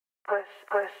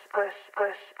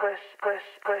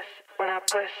When I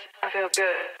push, I feel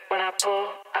good. When I pull,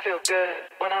 I feel good.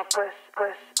 When I push,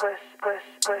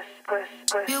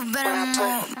 You better I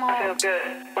feel good.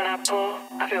 When I pull,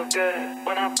 I feel good.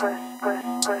 When I push,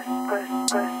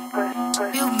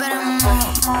 You better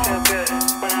I feel good.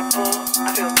 When I pull,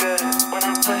 I feel good. When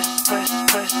I push,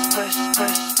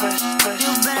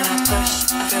 You better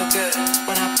I feel good.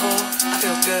 When I pull, I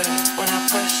feel good. When I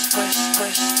push,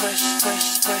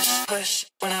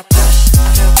 When I push, I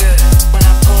feel good. When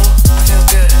I pull, I feel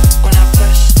good. When I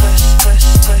push,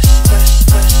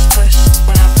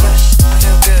 When I push, I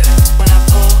feel good. When I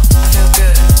pull, I feel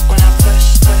good. When I push,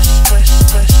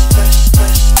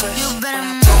 You better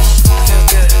I feel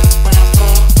good. When I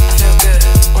pull, I feel good.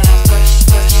 When I push,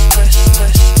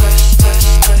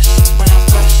 When I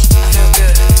push, I feel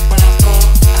good. When I pull,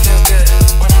 I feel good.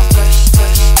 When I push,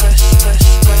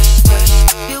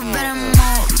 You better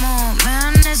move. Me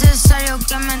es necesario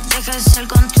que me dejes el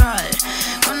control.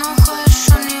 Con ojos de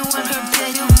Johnny Walker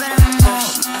pie. You better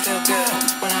move. I feel good.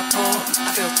 When I pull, I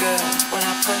feel good. When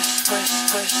I push,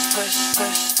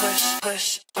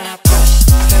 When I push,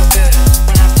 I feel good.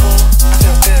 When I pull, I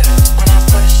feel good. When I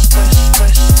push,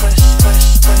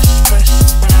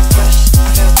 When I push, I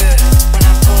feel good. When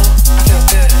I pull, I feel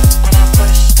good. When I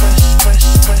push,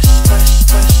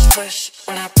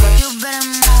 When I push, You better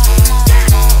move.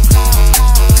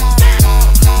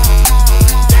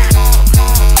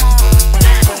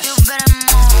 You better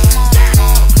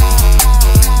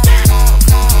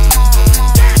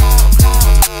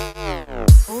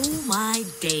Oh my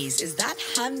days, is that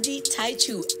Hamdi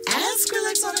TAICHU and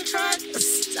Skrillex on the track?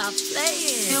 Stop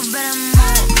playing. You better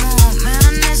move. Me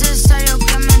es necesario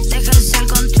que me dejes el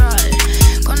control.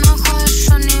 Con ojos de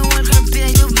Johnny Walker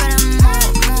pie. You better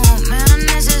move. Me es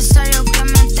necesario que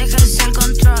me dejes el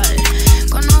control.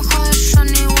 Con ojos de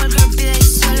Johnny Walker pie y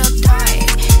solo trae.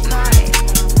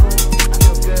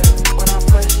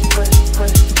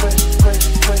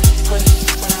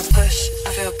 When I push,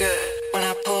 I feel good. When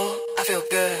I pull, I feel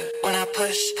good. When I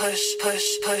push,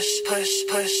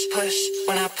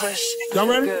 When I push, Y'all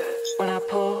ready? good. When I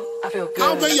pull, I feel good. I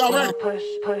don't think y'all When I ready. push,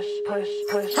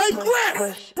 Hey,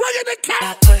 Grant, bring in the When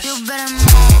I cat. push, You better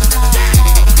move.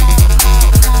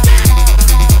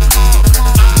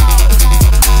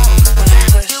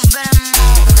 You better move.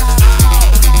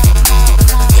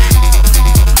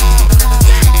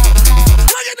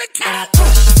 Bring in the When I cat.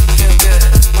 push, I feel good.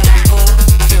 When I pull,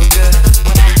 I feel good.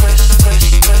 When I push,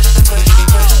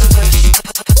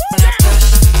 When I push,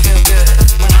 I feel good.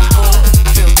 When I pull,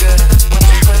 I feel good. When I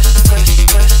push,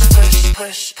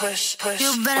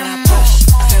 You better When I move.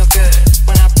 push, I feel good.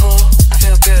 When